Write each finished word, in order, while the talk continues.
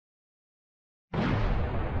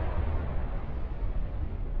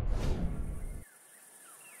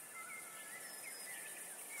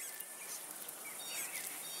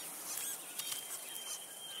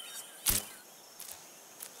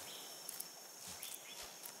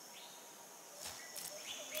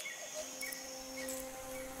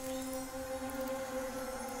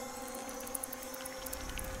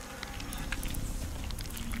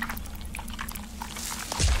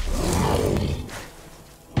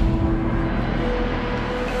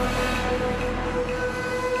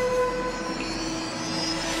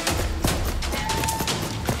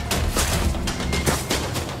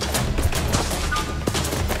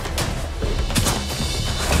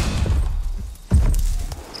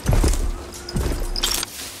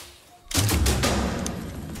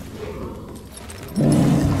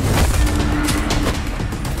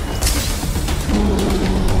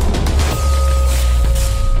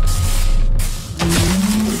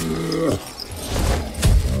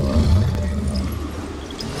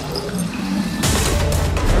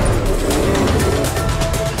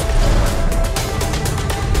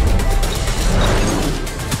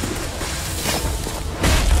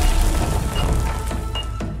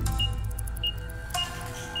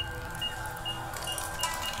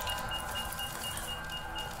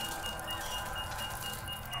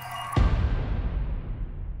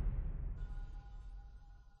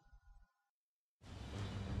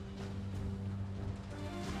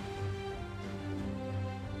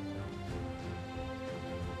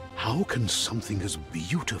How can something as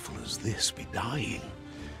beautiful as this be dying?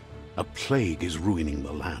 A plague is ruining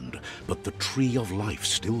the land, but the tree of life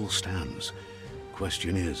still stands.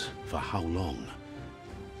 Question is, for how long?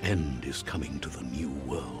 End is coming to the new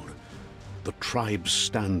world. The tribes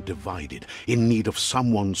stand divided, in need of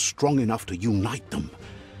someone strong enough to unite them,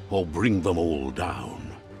 or bring them all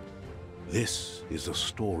down. This is a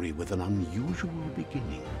story with an unusual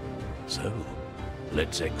beginning. So,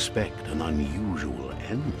 let's expect an unusual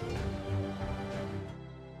end.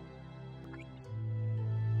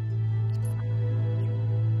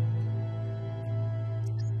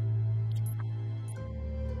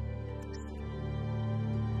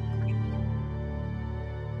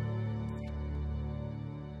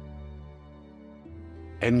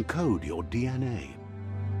 Encode your DNA.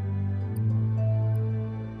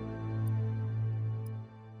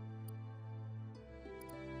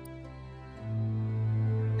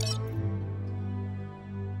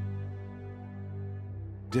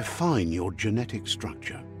 Define your genetic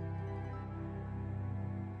structure.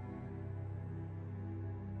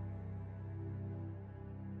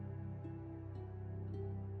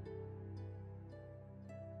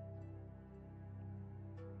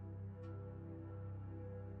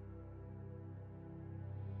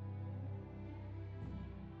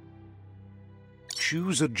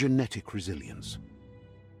 Choose a genetic resilience.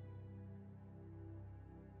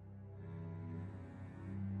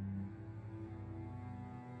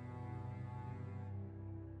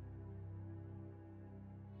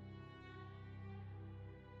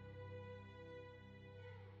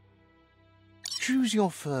 Choose your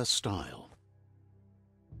first style.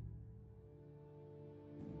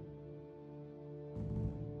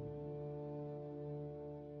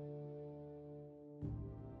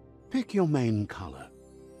 Pick your main color.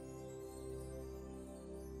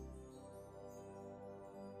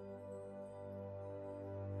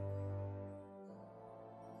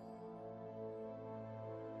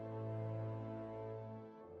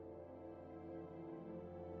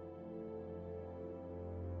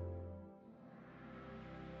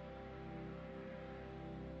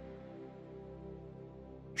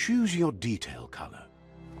 Choose your detail color.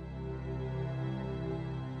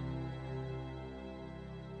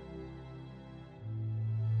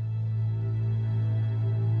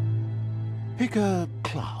 Pick a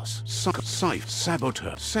class. Scythe,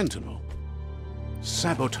 Saboteur, Sentinel.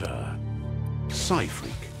 Saboteur,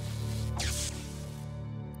 Psy-Freak.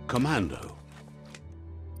 Commando.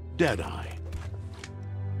 Deadeye.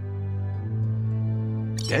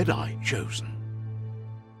 Deadeye chosen.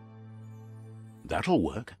 That'll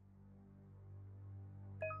work.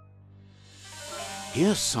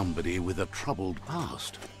 Here's somebody with a troubled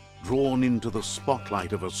past, drawn into the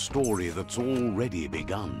spotlight of a story that's already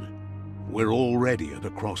begun. We're already at a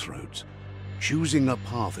crossroads. Choosing a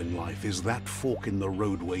path in life is that fork in the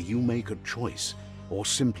road where you make a choice or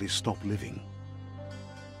simply stop living.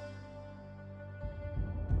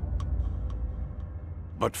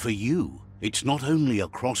 But for you, it's not only a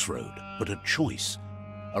crossroad, but a choice.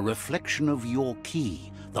 A reflection of your key,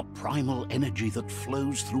 the primal energy that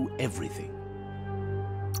flows through everything.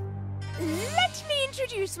 Let me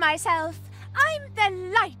introduce myself. I'm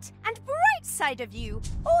the light and bright side of you,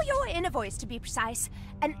 or your inner voice to be precise,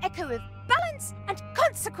 an echo of balance and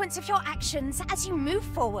consequence of your actions as you move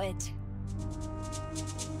forward.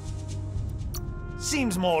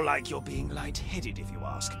 Seems more like you're being light-headed if you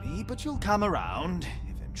ask me, but you'll come around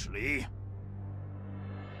eventually.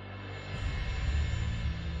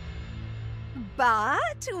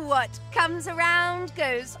 But what comes around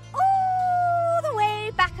goes all the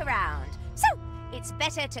way back around. So, it's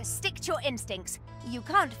better to stick to your instincts. You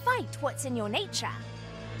can't fight what's in your nature.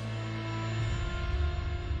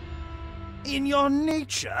 In your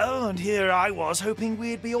nature, and here I was hoping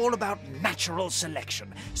we'd be all about natural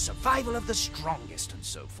selection, survival of the strongest and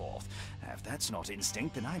so forth. If that's not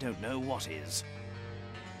instinct, then I don't know what is.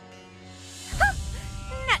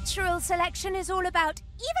 Natural selection is all about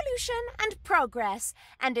evolution and progress,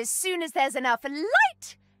 and as soon as there's enough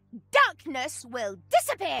light, darkness will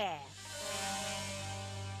disappear.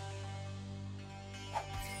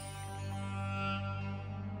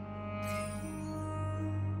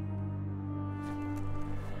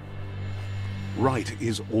 Right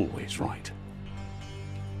is always right.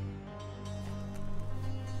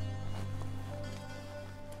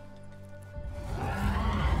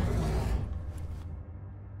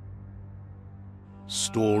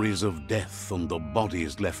 Stories of death and the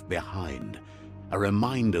bodies left behind, a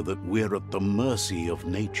reminder that we're at the mercy of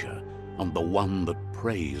nature and the one that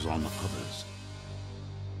preys on others.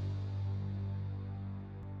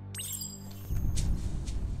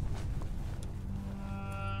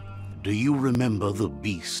 Do you remember the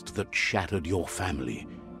beast that shattered your family,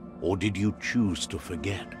 or did you choose to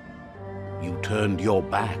forget? You turned your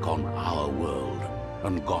back on our world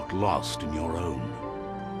and got lost in your own.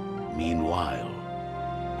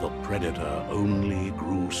 Meanwhile, the Predator only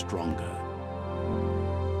grew stronger.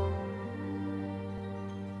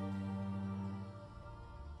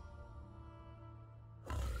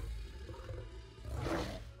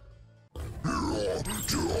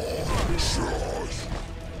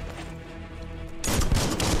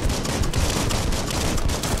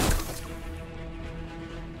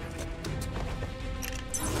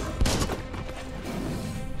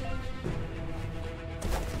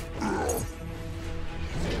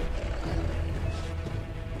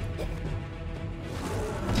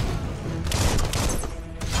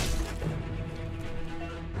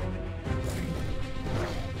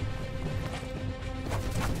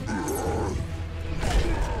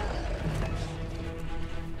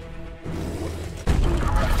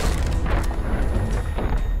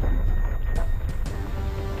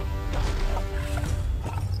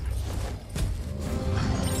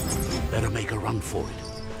 Better make a run for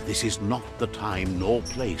it. This is not the time nor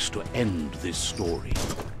place to end this story.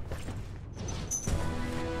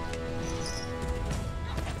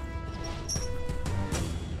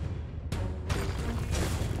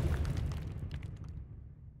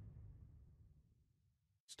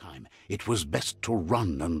 This time, it was best to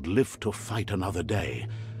run and live to fight another day.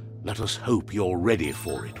 Let us hope you're ready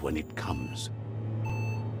for it when it comes.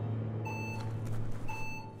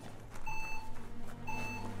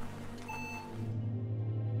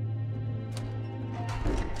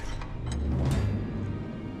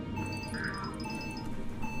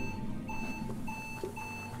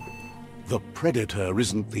 The Predator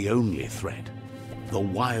isn't the only threat. The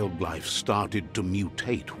wildlife started to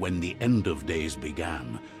mutate when the end of days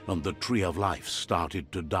began, and the Tree of Life started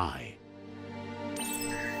to die.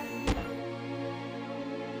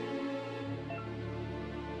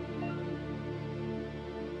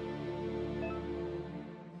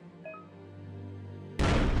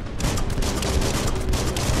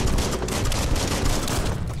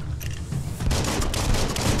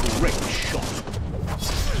 Great shot!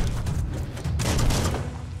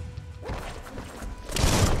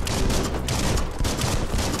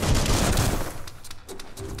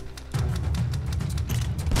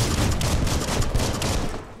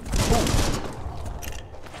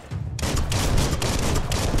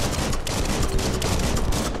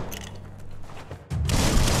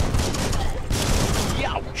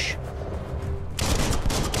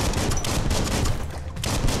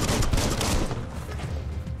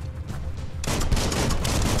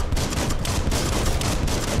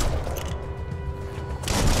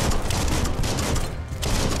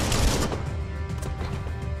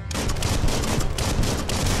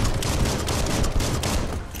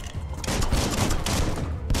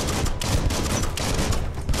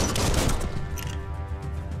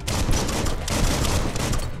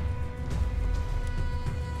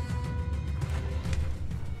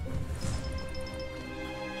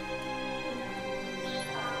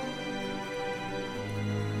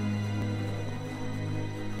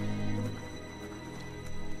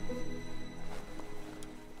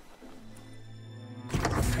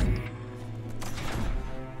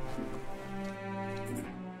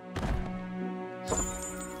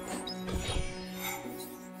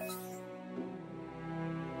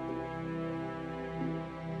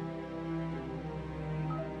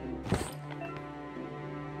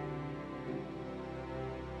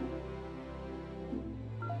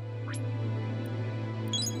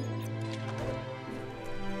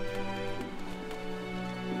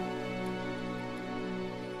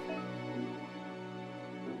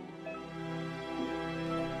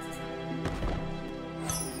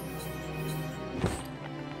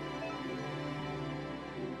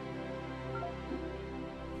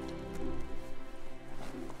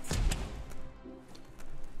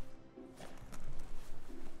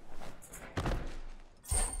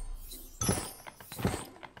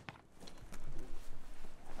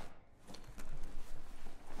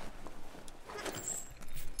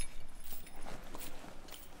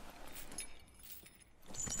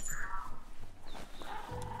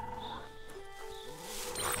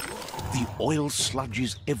 The oil sludge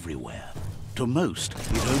is everywhere. To most,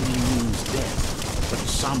 it only means death, but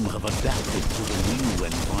some have adapted to the new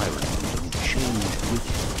environment and changed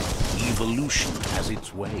with it. Evolution has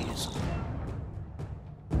its ways.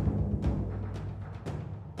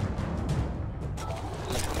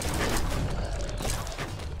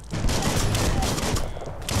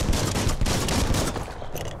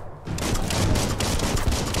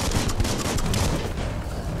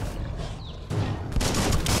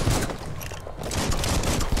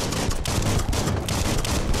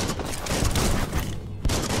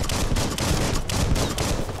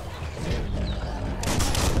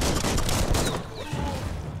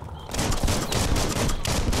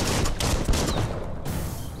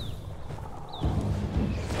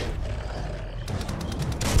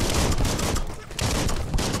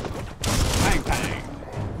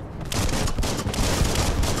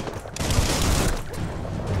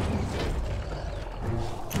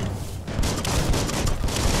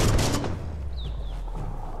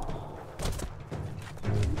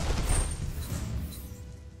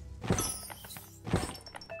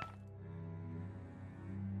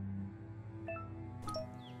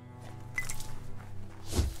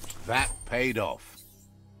 paid off.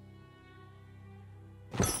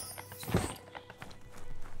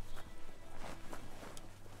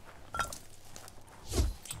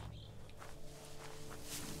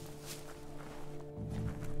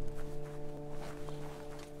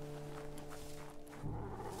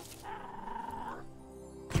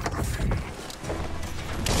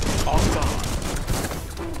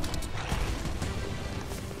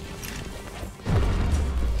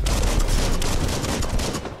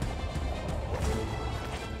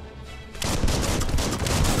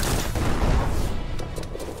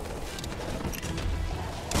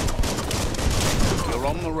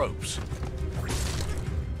 On the ropes.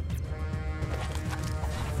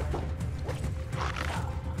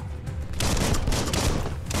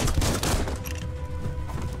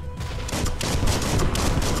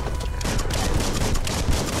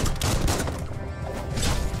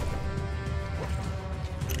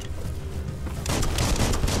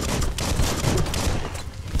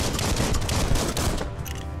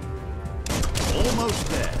 Almost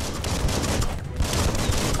there.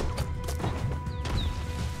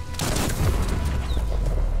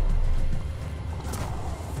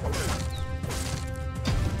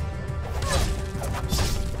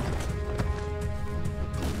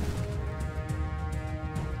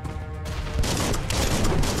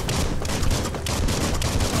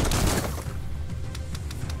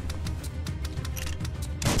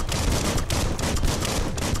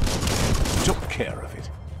 Took care of it.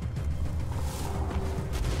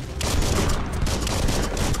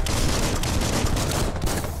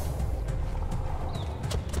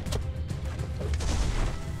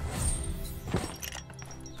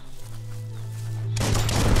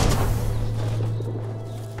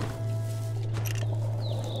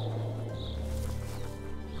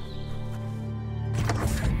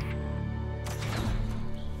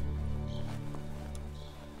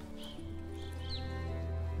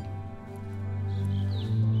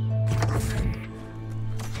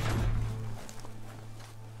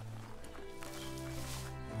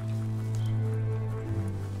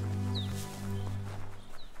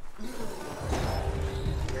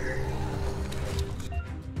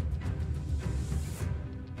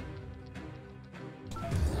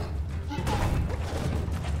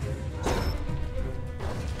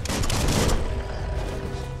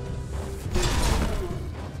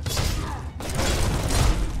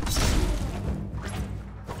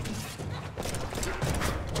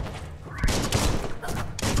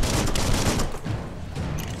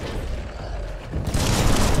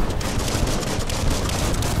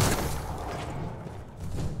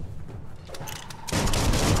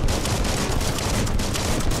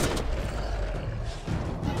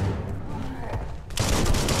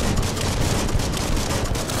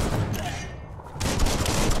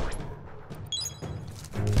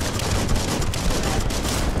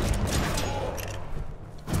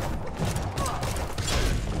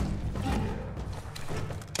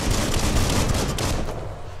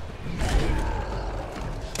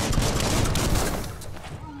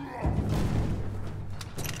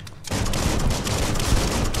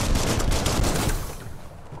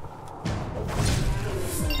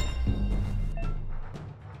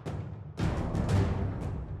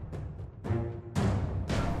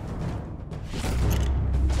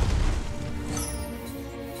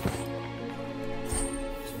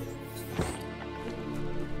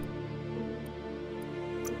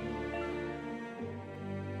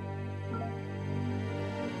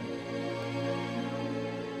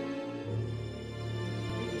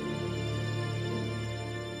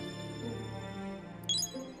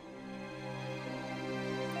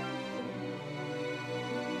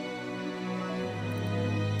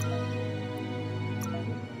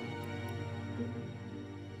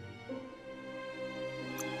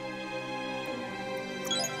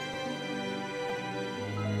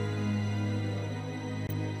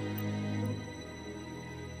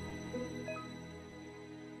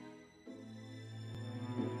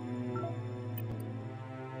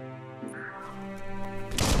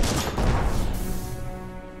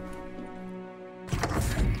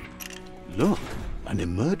 Look, an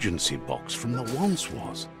emergency box from the once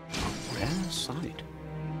was. A rare sight.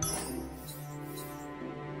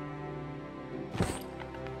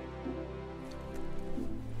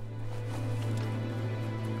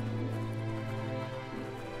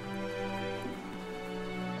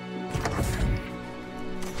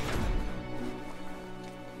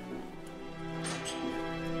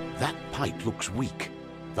 That pipe looks weak.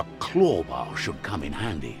 The claw bar should come in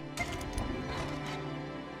handy.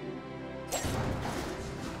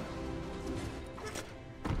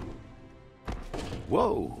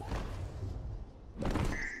 Whoa!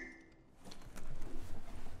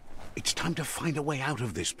 Time to find a way out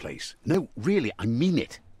of this place. No, really, I mean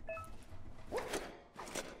it.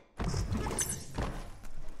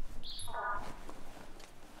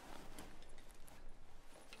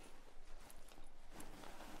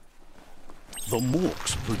 The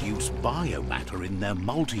Morks produce biomatter in their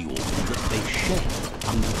multi-organ that they shed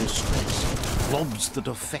under distress. Blobs that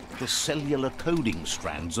affect the cellular coding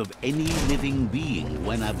strands of any living being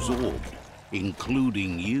when absorbed,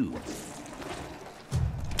 including you.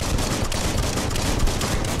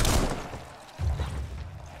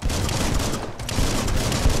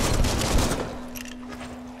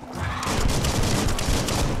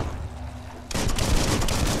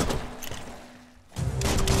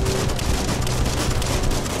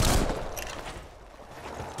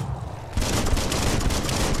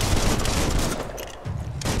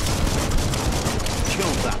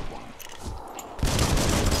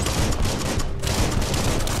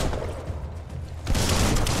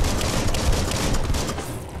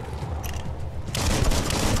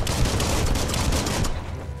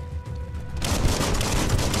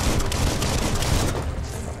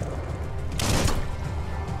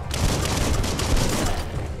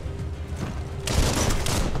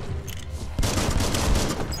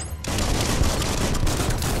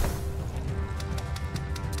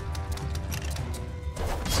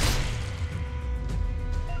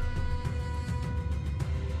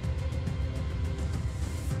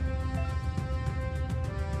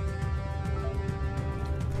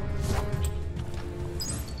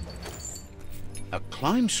 A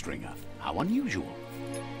climb stringer? How unusual.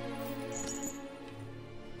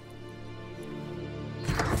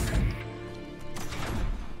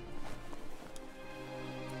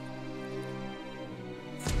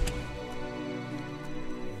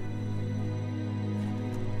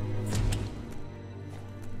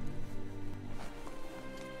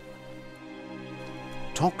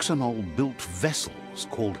 Toxanol built vessels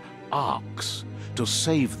called arks to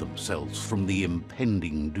save themselves from the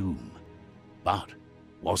impending doom. But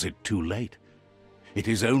was it too late? It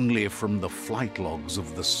is only from the flight logs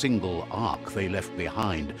of the single ark they left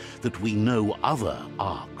behind that we know other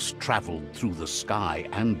arks traveled through the sky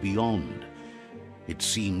and beyond. It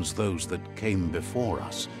seems those that came before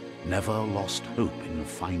us never lost hope in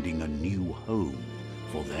finding a new home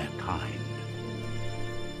for their kind.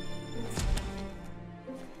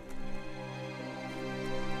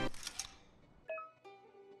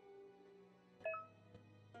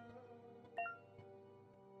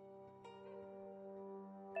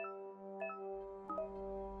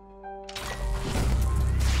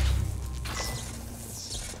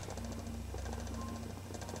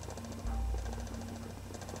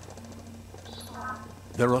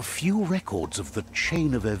 There are few records of the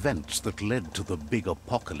chain of events that led to the big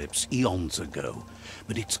apocalypse eons ago,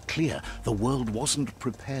 but it's clear the world wasn't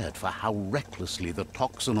prepared for how recklessly the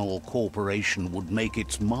Toxanol Corporation would make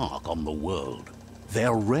its mark on the world.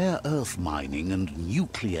 Their rare earth mining and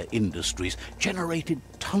nuclear industries generated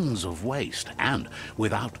tons of waste, and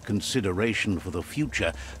without consideration for the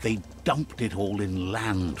future, they dumped it all in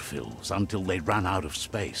landfills until they ran out of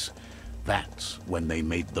space. That's when they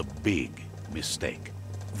made the big mistake.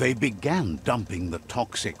 They began dumping the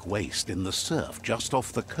toxic waste in the surf just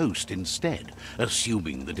off the coast instead,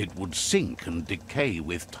 assuming that it would sink and decay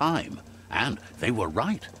with time. And they were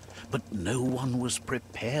right, but no one was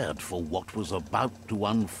prepared for what was about to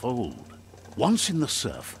unfold. Once in the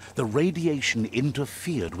surf, the radiation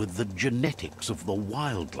interfered with the genetics of the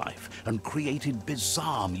wildlife and created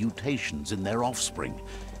bizarre mutations in their offspring.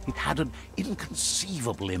 It had an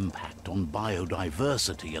inconceivable impact on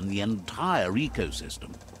biodiversity and the entire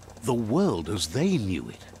ecosystem. The world as they knew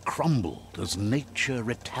it crumbled as nature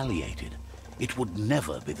retaliated. It would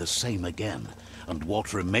never be the same again, and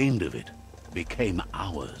what remained of it became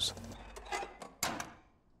ours.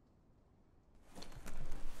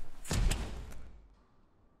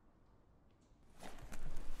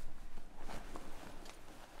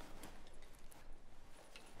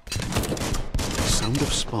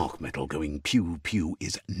 Of spark metal going pew-pew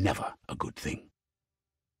is never a good thing.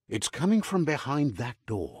 It's coming from behind that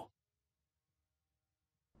door.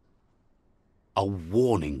 A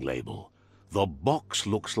warning label. The box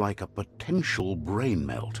looks like a potential brain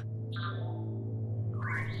melt.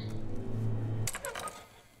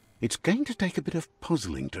 It's going to take a bit of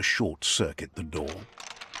puzzling to short-circuit the door.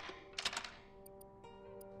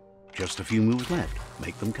 Just a few moves left.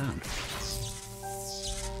 Make them count.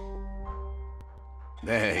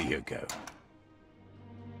 There you go.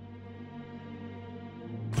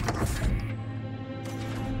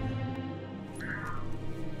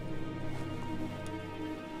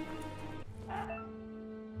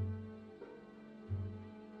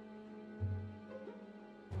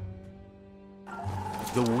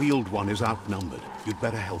 The Wheeled One is outnumbered. You'd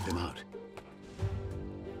better help him out.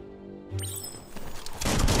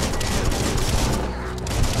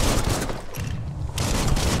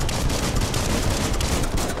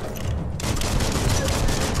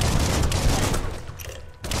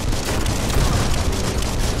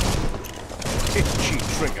 Itchy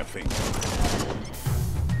trigger finger.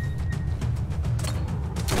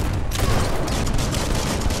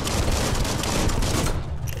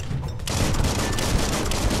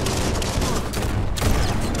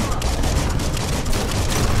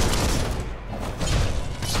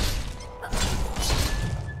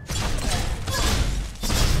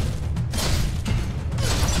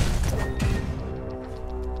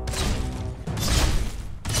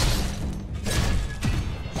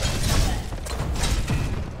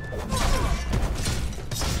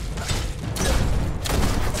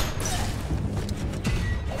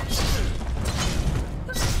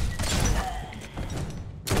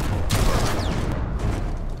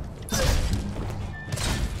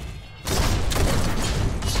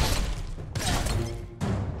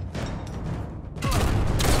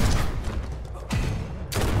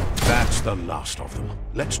 That's the last of them.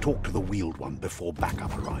 Let's talk to the Wheeled One before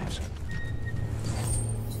backup arrives.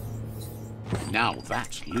 Now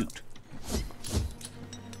that's loot.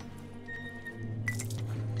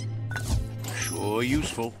 Sure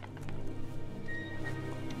useful.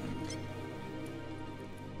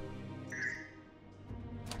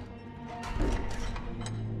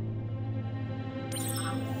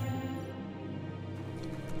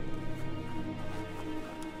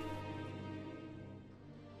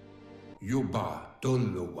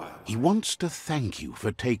 He wants to thank you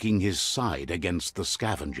for taking his side against the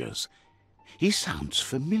scavengers. He sounds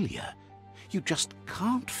familiar. You just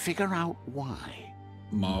can't figure out why.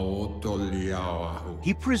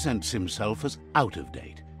 He presents himself as out of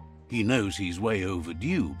date. He knows he's way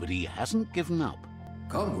overdue, but he hasn't given up.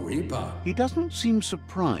 He doesn't seem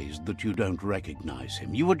surprised that you don't recognize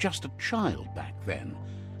him. You were just a child back then,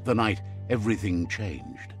 the night everything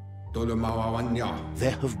changed. There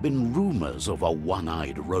have been rumors of a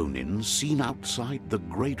one-eyed Ronin seen outside the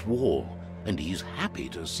Great Wall, and he's happy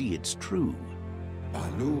to see it's true.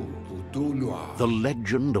 The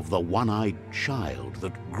legend of the one-eyed child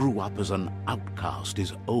that grew up as an outcast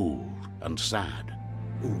is old and sad.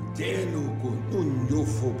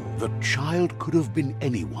 The child could have been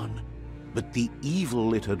anyone, but the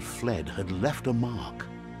evil it had fled had left a mark,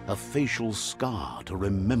 a facial scar to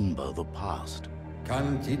remember the past.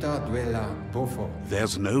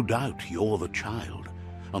 There's no doubt you're the child,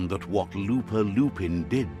 and that what Lupa Lupin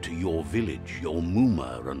did to your village, your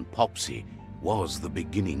Muma and Popsy, was the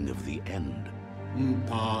beginning of the end.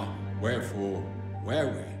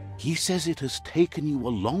 He says it has taken you a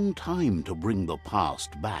long time to bring the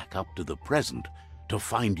past back up to the present, to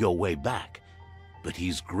find your way back, but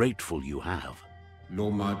he's grateful you have.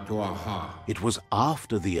 It was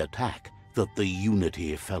after the attack that the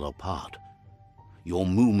unity fell apart. Your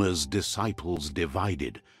Muma's disciples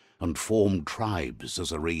divided and formed tribes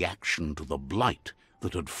as a reaction to the blight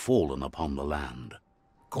that had fallen upon the land.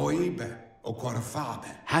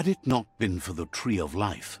 Had it not been for the Tree of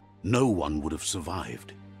Life, no one would have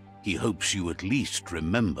survived. He hopes you at least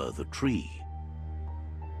remember the tree.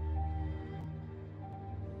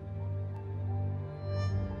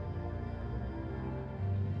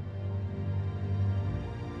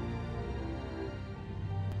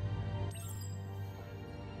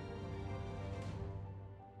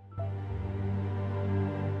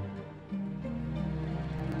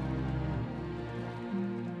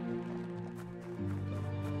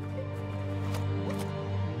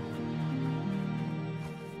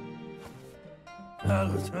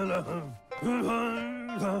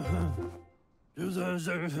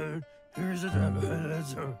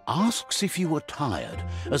 Asks if you were tired,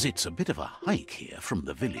 as it's a bit of a hike here from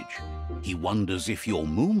the village. He wonders if your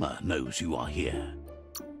Muma knows you are here.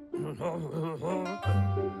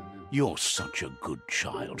 You're such a good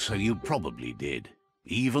child, so you probably did.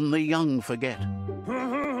 Even the young forget.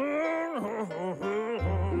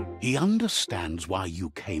 He understands why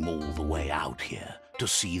you came all the way out here, to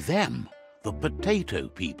see them, the Potato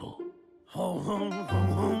People.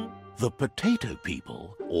 The Potato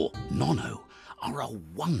People, or Nono, are a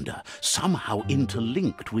wonder, somehow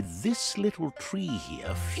interlinked with this little tree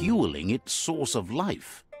here, fueling its source of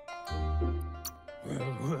life.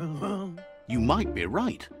 You might be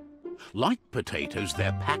right. Like potatoes,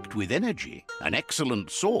 they're packed with energy, an excellent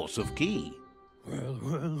source of ki.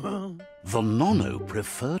 The Nono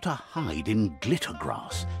prefer to hide in glitter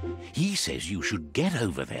grass. He says you should get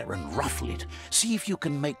over there and ruffle it. See if you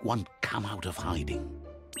can make one come out of hiding.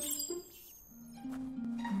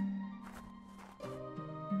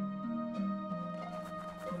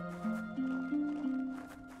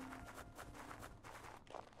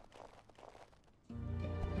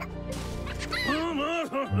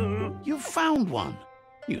 You've found one.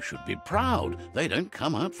 You should be proud. They don't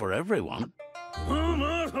come out for everyone.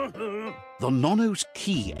 The Nono's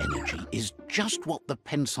key energy is just what the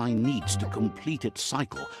Pensai needs to complete its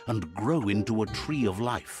cycle and grow into a tree of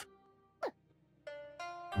life.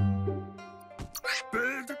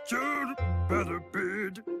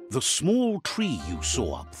 The small tree you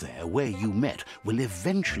saw up there where you met will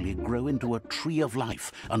eventually grow into a tree of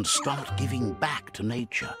life and start giving back to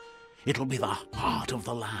nature. It'll be the heart of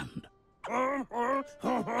the land.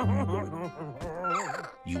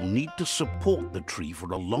 You'll need to support the tree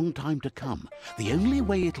for a long time to come. The only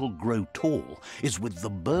way it'll grow tall is with the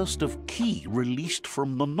burst of ki released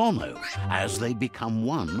from the Nono as they become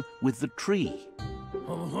one with the tree.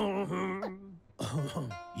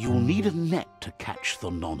 You'll need a net to catch the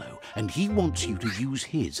Nono, and he wants you to use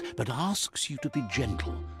his, but asks you to be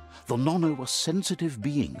gentle. The Nono are sensitive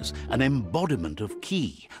beings, an embodiment of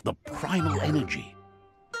ki, the primal energy.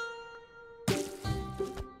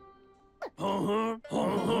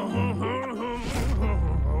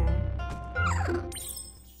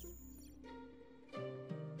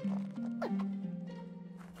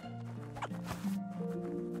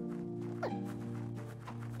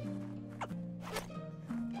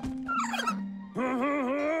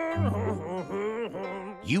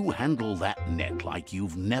 You handle that net like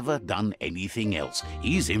you've never done anything else.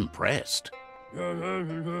 He's impressed.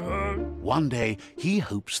 One day, he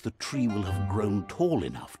hopes the tree will have grown tall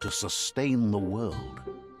enough to sustain the world.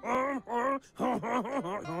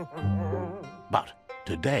 But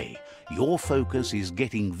today, your focus is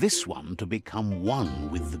getting this one to become one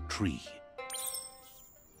with the tree.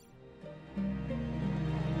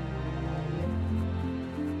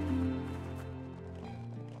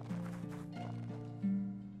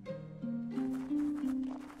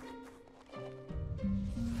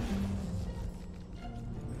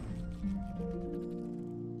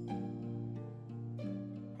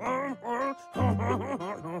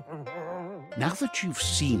 Now that you've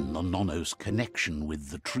seen the Nono's connection with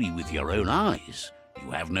the tree with your own eyes,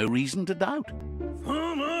 you have no reason to doubt.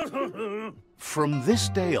 From this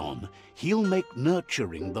day on, he'll make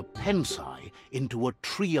nurturing the Pensai into a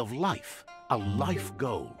tree of life, a life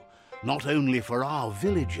goal, not only for our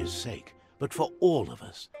village's sake, but for all of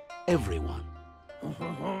us, everyone.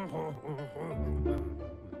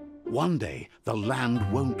 One day, the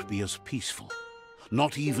land won't be as peaceful.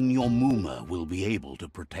 Not even your Muma will be able to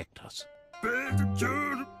protect us.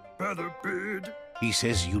 He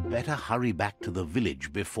says you'd better hurry back to the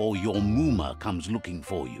village before your Muma comes looking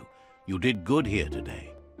for you. You did good here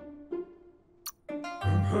today.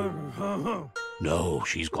 No,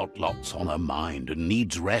 she's got lots on her mind and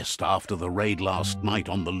needs rest after the raid last night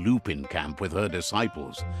on the Lupin camp with her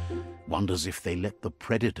disciples. Wonders if they let the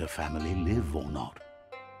Predator family live or not.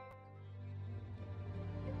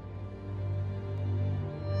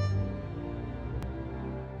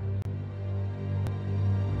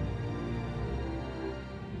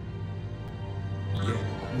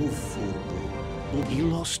 He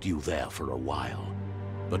lost you there for a while,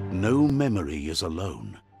 but no memory is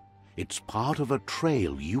alone. It's part of a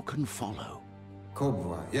trail you can follow.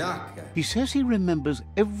 He says he remembers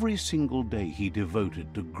every single day he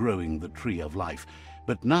devoted to growing the tree of life,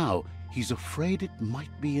 but now he's afraid it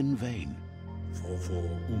might be in vain.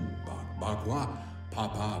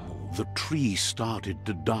 The tree started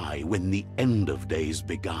to die when the end of days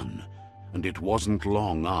begun, and it wasn't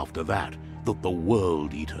long after that that the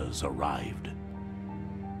World Eaters arrived.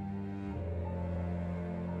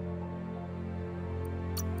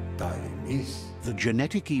 The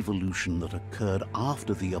genetic evolution that occurred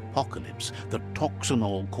after the apocalypse that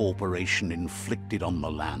Toxanol Corporation inflicted on the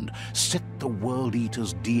land set the World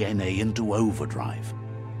Eaters' DNA into overdrive.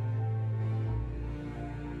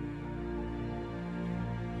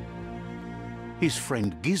 His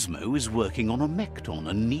friend Gizmo is working on a Mekton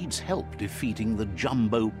and needs help defeating the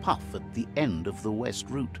Jumbo Puff at the end of the West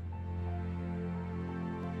Route.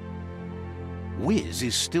 Wiz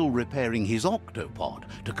is still repairing his octopod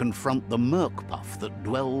to confront the Merc Puff that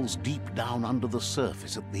dwells deep down under the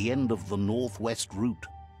surface at the end of the Northwest Route.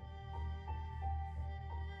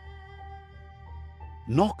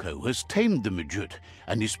 Noko has tamed the Midget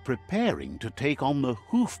and is preparing to take on the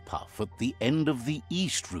Hoof Puff at the end of the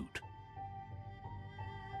East Route.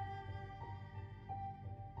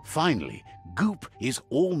 Finally, Goop is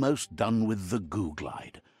almost done with the Goo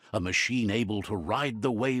Glide, a machine able to ride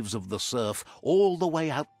the waves of the surf all the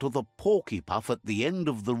way out to the Porky Puff at the end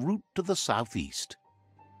of the route to the southeast.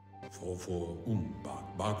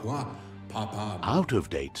 Out of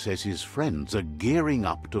Date says his friends are gearing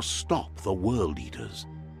up to stop the World Eaters.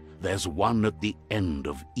 There's one at the end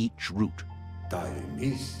of each route.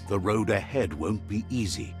 The road ahead won't be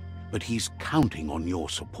easy, but he's counting on your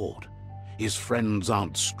support. His friends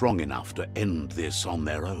aren't strong enough to end this on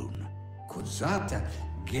their own.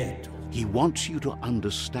 He wants you to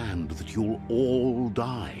understand that you'll all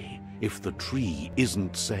die if the tree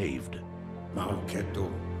isn't saved.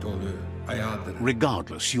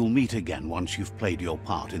 Regardless, you'll meet again once you've played your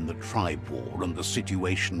part in the tribe war and the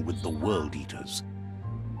situation with the World Eaters.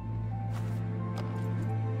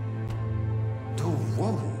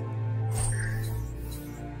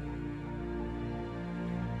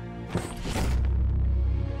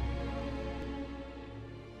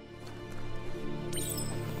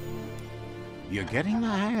 You're getting the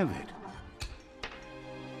hang of it.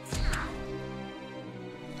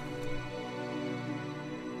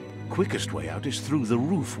 Quickest way out is through the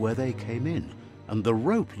roof where they came in, and the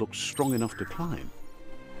rope looks strong enough to climb.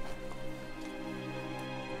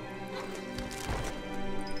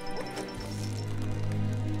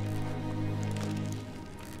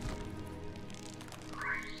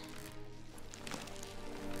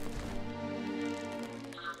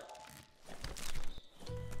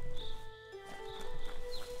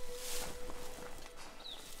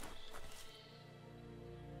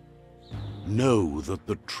 Know that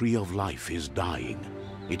the Tree of Life is dying.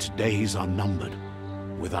 Its days are numbered.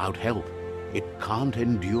 Without help, it can't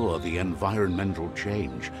endure the environmental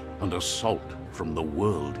change and assault from the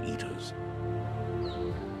World Eaters.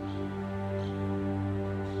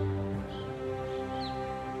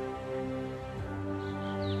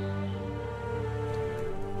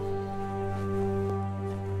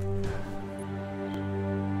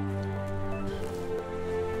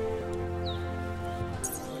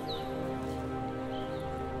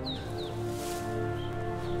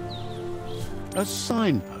 A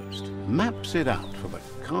signpost maps it out for the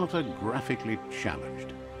cartographically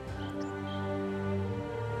challenged.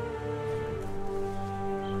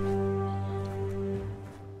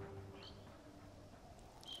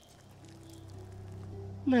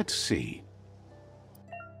 Let's see.